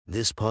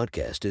This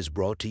podcast is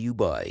brought to you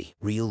by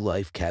Real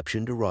Life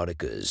Captioned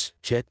Eroticas.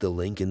 Check the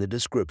link in the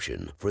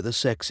description for the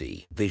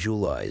sexy,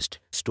 visualized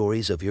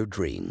stories of your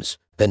dreams.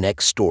 The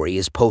next story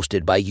is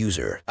posted by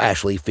user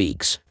Ashley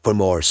Feeks. For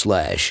more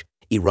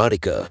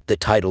 /erotica, the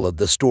title of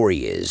the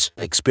story is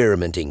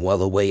Experimenting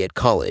While Away at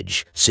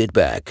College. Sit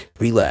back,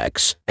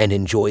 relax, and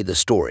enjoy the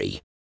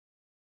story.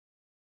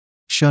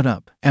 "Shut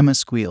up," Emma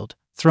squealed,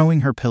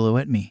 throwing her pillow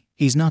at me.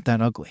 "He's not that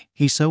ugly."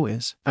 "He so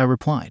is," I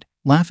replied,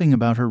 laughing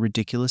about her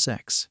ridiculous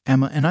ex.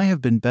 "Emma and I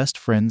have been best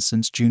friends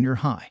since junior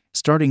high.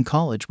 Starting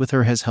college with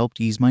her has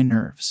helped ease my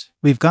nerves.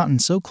 We've gotten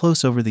so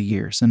close over the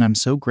years and I'm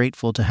so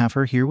grateful to have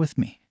her here with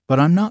me. But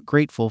I'm not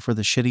grateful for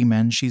the shitty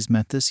men she's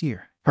met this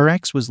year. Her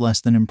ex was less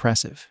than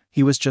impressive.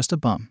 He was just a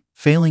bum,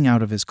 failing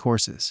out of his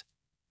courses,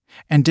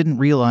 and didn't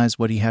realize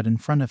what he had in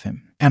front of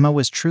him. Emma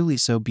was truly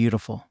so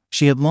beautiful.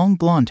 She had long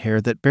blonde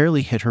hair that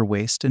barely hit her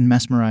waist and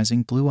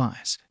mesmerizing blue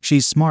eyes.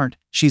 She's smart,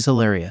 she's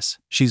hilarious,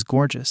 she's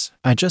gorgeous.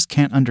 I just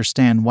can't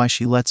understand why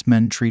she lets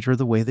men treat her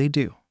the way they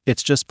do.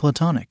 It's just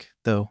platonic,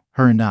 though,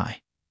 her and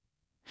I.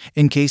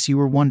 In case you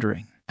were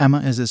wondering,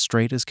 Emma is as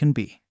straight as can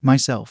be.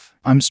 Myself,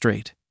 I'm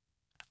straight.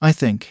 I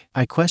think.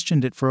 I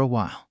questioned it for a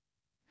while.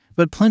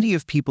 But plenty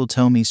of people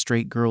tell me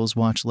straight girls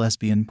watch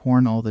lesbian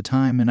porn all the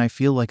time, and I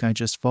feel like I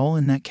just fall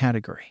in that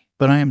category.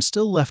 But I am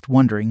still left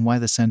wondering why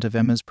the scent of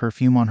Emma's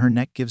perfume on her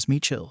neck gives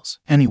me chills.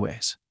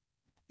 Anyways,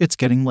 it's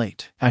getting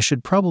late. I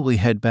should probably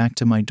head back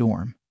to my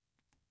dorm,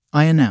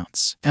 I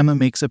announce. Emma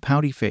makes a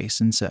pouty face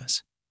and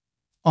says,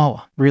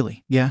 "Oh,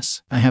 really?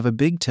 Yes, I have a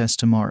big test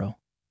tomorrow."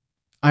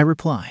 I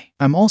reply,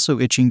 "I'm also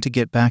itching to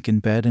get back in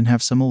bed and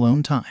have some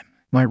alone time.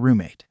 My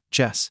roommate,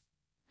 Jess,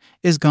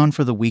 is gone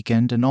for the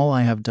weekend and all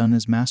I have done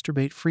is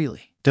masturbate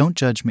freely. Don't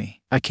judge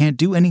me. I can't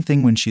do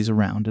anything when she's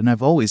around and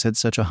I've always had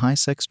such a high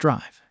sex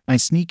drive. I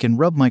sneak and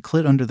rub my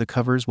clit under the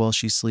covers while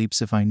she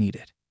sleeps if I need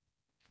it.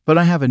 But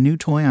I have a new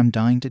toy I'm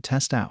dying to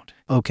test out."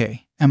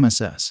 "Okay," Emma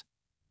says.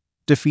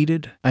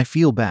 Defeated, I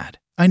feel bad.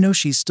 I know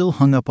she's still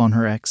hung up on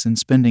her ex and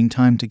spending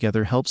time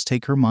together helps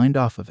take her mind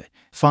off of it.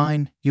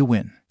 "Fine, you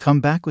win.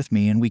 Come back with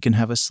me and we can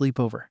have a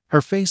sleepover."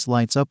 Her face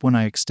lights up when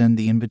I extend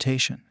the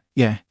invitation.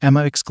 "Yeah,"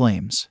 Emma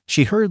exclaims.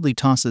 She hurriedly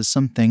tosses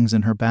some things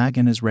in her bag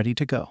and is ready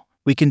to go.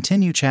 We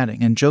continue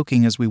chatting and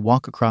joking as we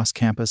walk across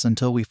campus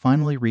until we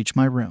finally reach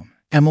my room.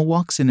 Emma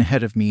walks in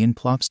ahead of me and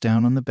plops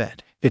down on the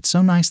bed. "It's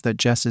so nice that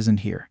Jess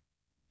isn't here.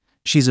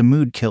 She's a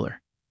mood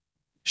killer,"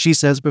 she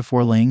says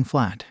before laying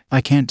flat.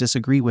 I can't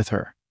disagree with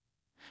her.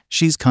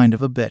 She's kind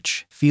of a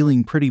bitch,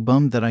 feeling pretty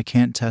bummed that I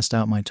can't test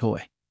out my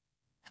toy.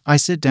 I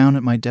sit down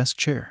at my desk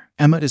chair.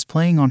 Emma is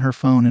playing on her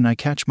phone and I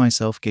catch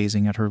myself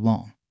gazing at her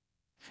long,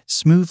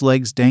 smooth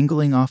legs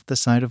dangling off the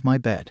side of my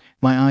bed.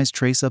 My eyes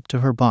trace up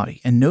to her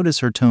body and notice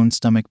her toned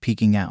stomach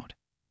peeking out.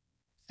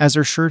 As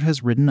her shirt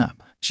has ridden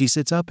up, she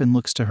sits up and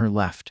looks to her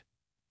left,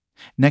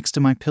 next to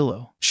my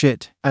pillow.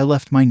 Shit, I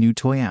left my new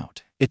toy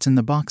out. It's in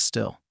the box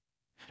still.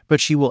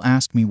 But she will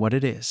ask me what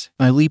it is.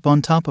 I leap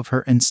on top of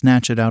her and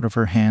snatch it out of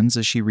her hands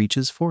as she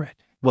reaches for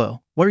it.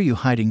 "Well, what are you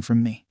hiding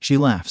from me?" She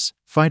laughs,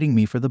 fighting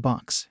me for the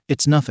box.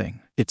 "It's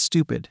nothing. It's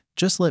stupid.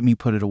 Just let me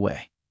put it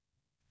away,"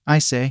 I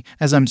say,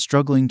 as I'm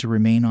struggling to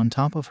remain on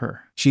top of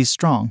her. She's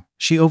strong.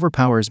 She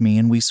overpowers me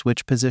and we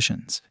switch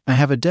positions. I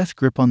have a death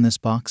grip on this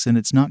box and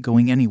it's not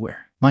going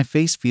anywhere. My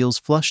face feels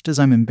flushed as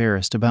I'm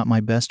embarrassed about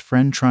my best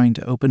friend trying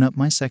to open up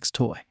my sex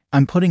toy.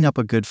 I'm putting up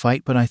a good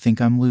fight, but I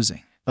think I'm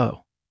losing.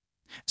 "Oh.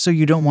 So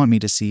you don't want me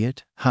to see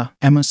it, huh?"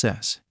 Emma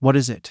says. "What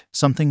is it?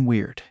 Something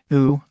weird?"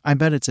 "Ooh, I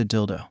bet it's a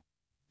dildo."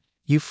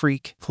 "You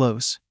freak."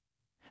 "Close.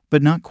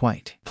 But not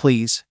quite."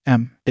 "Please,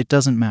 Em, it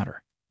doesn't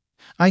matter,"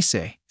 I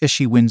say, as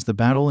she wins the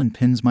battle and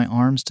pins my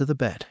arms to the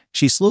bed.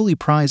 She slowly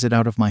pries it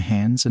out of my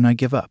hands and I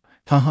give up.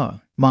 "Haha,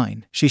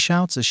 mine," she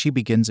shouts as she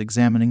begins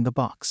examining the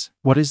box.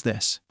 "What is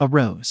this?" "A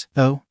rose."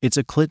 "Oh, it's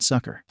a clit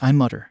sucker," I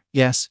mutter.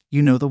 "Yes,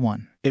 you know the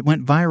one. It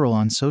went viral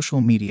on social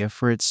media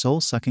for its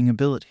soul-sucking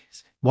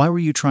abilities. Why were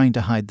you trying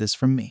to hide this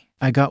from me?"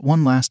 "I got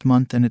one last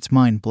month and it's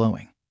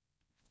mind-blowing,"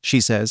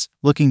 she says,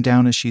 looking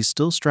down as she's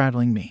still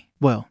straddling me.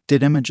 "Well,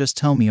 did Emma just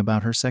tell me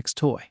about her sex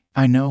toy?"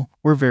 "I know,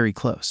 we're very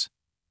close.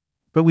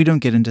 But we don't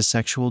get into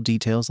sexual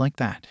details like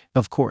that."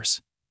 "Of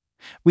course.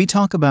 We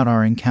talk about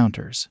our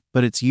encounters,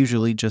 but it's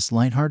usually just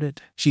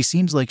lighthearted." She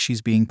seems like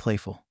she's being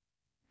playful,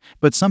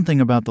 but something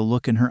about the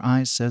look in her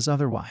eyes says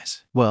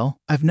otherwise.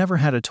 "Well, I've never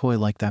had a toy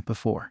like that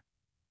before.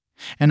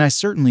 And I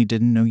certainly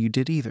didn't know you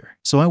did either."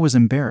 So I was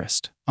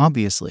embarrassed,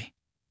 obviously.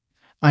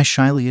 I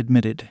shyly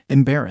admitted.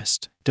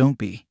 "Embarrassed? Don't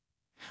be.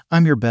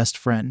 I'm your best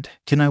friend.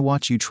 Can I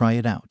watch you try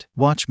it out?"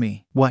 "Watch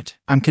me? What?"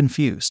 I'm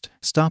confused.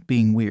 "Stop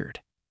being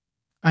weird.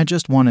 I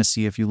just want to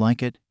see if you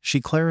like it,"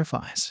 she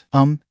clarifies.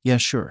 Yeah,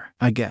 sure,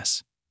 I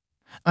guess,"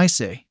 I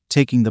say,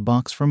 taking the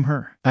box from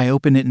her. I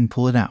open it and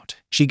pull it out.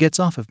 She gets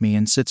off of me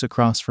and sits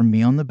across from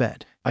me on the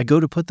bed. I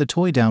go to put the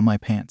toy down my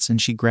pants and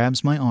she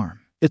grabs my arm.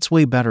 "It's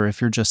way better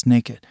if you're just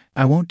naked.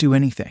 I won't do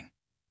anything."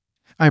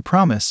 "I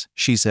promise,"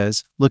 she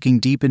says, looking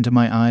deep into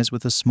my eyes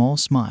with a small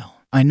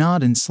smile. I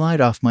nod and slide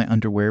off my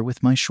underwear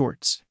with my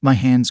shorts. My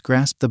hands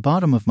grasp the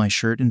bottom of my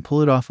shirt and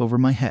pull it off over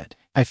my head.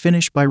 I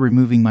finish by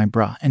removing my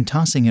bra and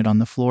tossing it on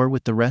the floor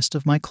with the rest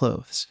of my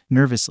clothes.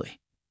 Nervously,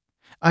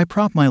 I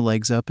prop my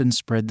legs up and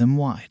spread them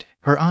wide.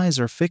 Her eyes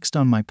are fixed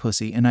on my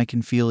pussy and I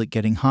can feel it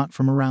getting hot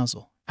from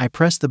arousal. I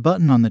press the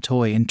button on the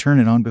toy and turn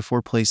it on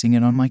before placing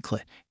it on my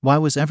clit. Why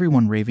was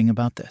everyone raving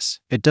about this?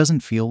 It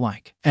doesn't feel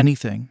like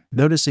anything.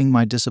 Noticing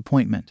my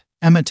disappointment,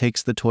 Emma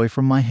takes the toy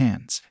from my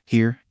hands.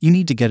 Here, you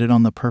need to get it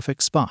on the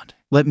perfect spot.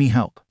 Let me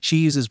help. She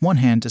uses one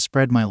hand to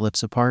spread my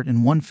lips apart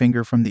and one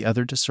finger from the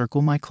other to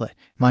circle my clit.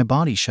 My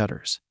body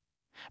shudders,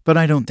 but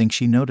I don't think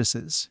she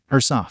notices.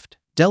 Her soft,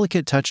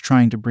 delicate touch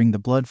trying to bring the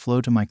blood flow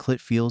to my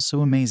clit feels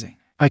so amazing.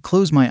 I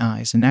close my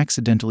eyes and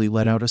accidentally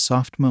let out a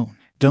soft moan.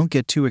 Don't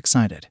get too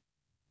excited.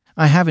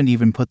 I haven't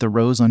even put the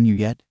rose on you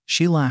yet,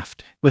 she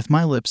laughed, with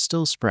my lips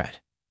still spread.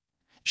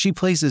 She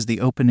places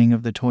the opening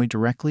of the toy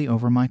directly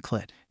over my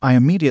clit. I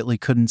immediately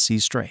couldn't see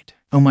straight.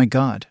 Oh my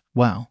god,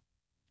 wow.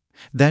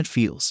 That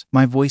feels.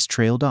 My voice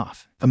trailed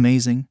off.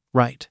 Amazing,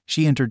 right?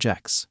 She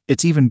interjects.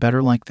 It's even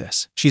better like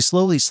this. She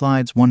slowly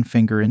slides one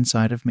finger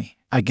inside of me.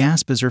 I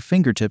gasp as her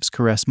fingertips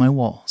caress my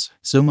walls.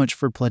 So much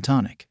for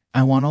platonic.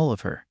 I want all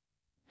of her.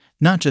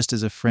 Not just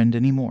as a friend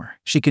anymore.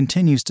 She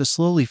continues to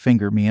slowly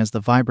finger me as the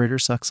vibrator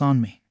sucks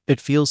on me. It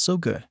feels so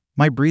good.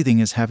 My breathing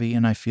is heavy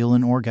and I feel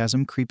an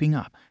orgasm creeping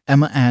up.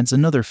 Emma adds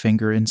another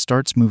finger and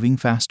starts moving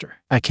faster.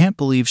 I can't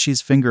believe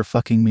she's finger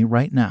fucking me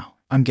right now.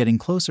 I'm getting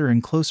closer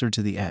and closer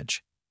to the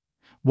edge,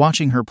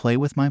 watching her play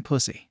with my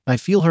pussy. I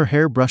feel her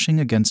hair brushing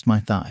against my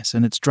thighs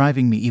and it's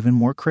driving me even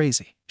more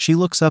crazy. She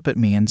looks up at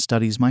me and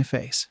studies my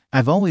face.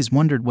 I've always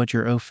wondered what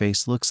your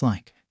O-face looks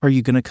like. Are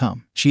you gonna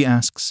come? She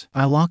asks.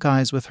 I lock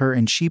eyes with her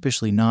and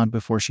sheepishly nod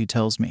before she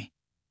tells me.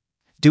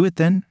 Do it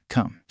then,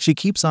 come. She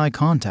keeps eye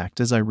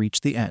contact as I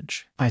reach the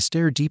edge. I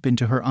stare deep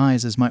into her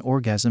eyes as my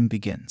orgasm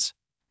begins.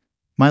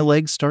 My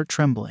legs start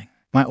trembling.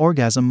 My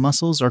orgasm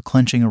muscles are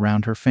clenching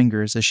around her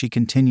fingers as she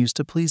continues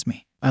to please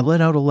me. I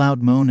let out a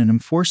loud moan and am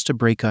forced to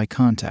break eye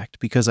contact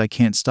because I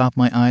can't stop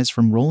my eyes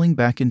from rolling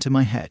back into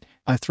my head.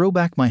 I throw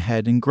back my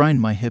head and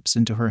grind my hips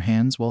into her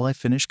hands while I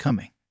finish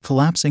coming,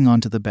 collapsing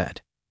onto the bed.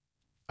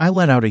 I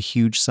let out a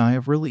huge sigh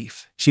of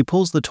relief. She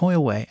pulls the toy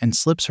away and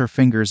slips her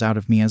fingers out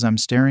of me as I'm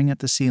staring at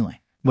the ceiling.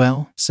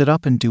 Well, sit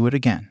up and do it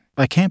again.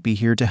 I can't be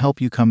here to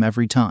help you come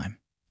every time,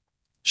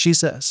 she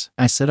says.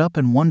 I sit up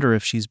and wonder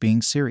if she's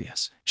being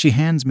serious. She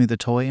hands me the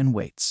toy and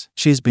waits.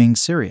 She's being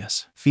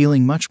serious,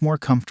 feeling much more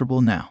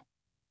comfortable now.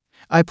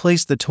 I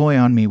place the toy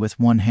on me with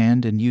one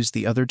hand and use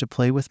the other to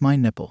play with my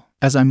nipple.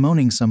 As I'm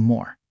moaning some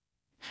more,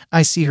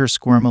 I see her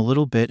squirm a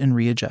little bit and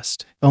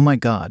readjust. Oh my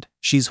god,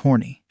 she's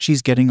horny.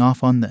 She's getting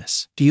off on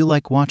this. Do you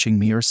like watching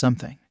me or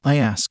something? I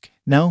ask.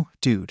 No,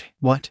 dude.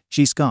 What?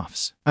 She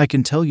scoffs. I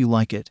can tell you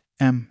like it.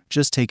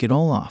 Just take it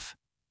all off,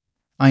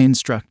 I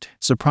instruct.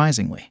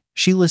 Surprisingly,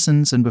 she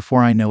listens and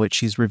before I know it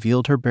she's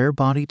revealed her bare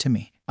body to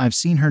me. I've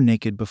seen her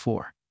naked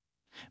before,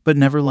 but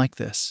never like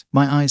this.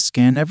 My eyes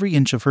scan every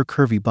inch of her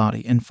curvy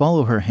body and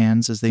follow her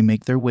hands as they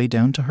make their way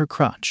down to her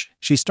crotch.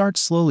 She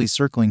starts slowly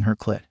circling her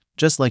clit,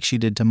 just like she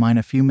did to mine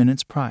a few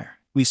minutes prior.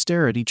 We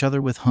stare at each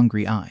other with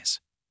hungry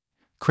eyes,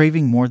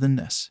 craving more than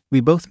this.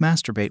 We both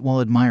masturbate while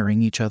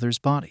admiring each other's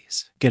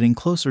bodies, getting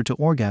closer to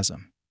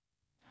orgasm.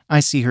 I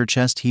see her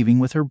chest heaving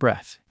with her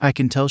breath. I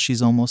can tell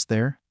she's almost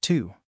there,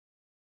 too.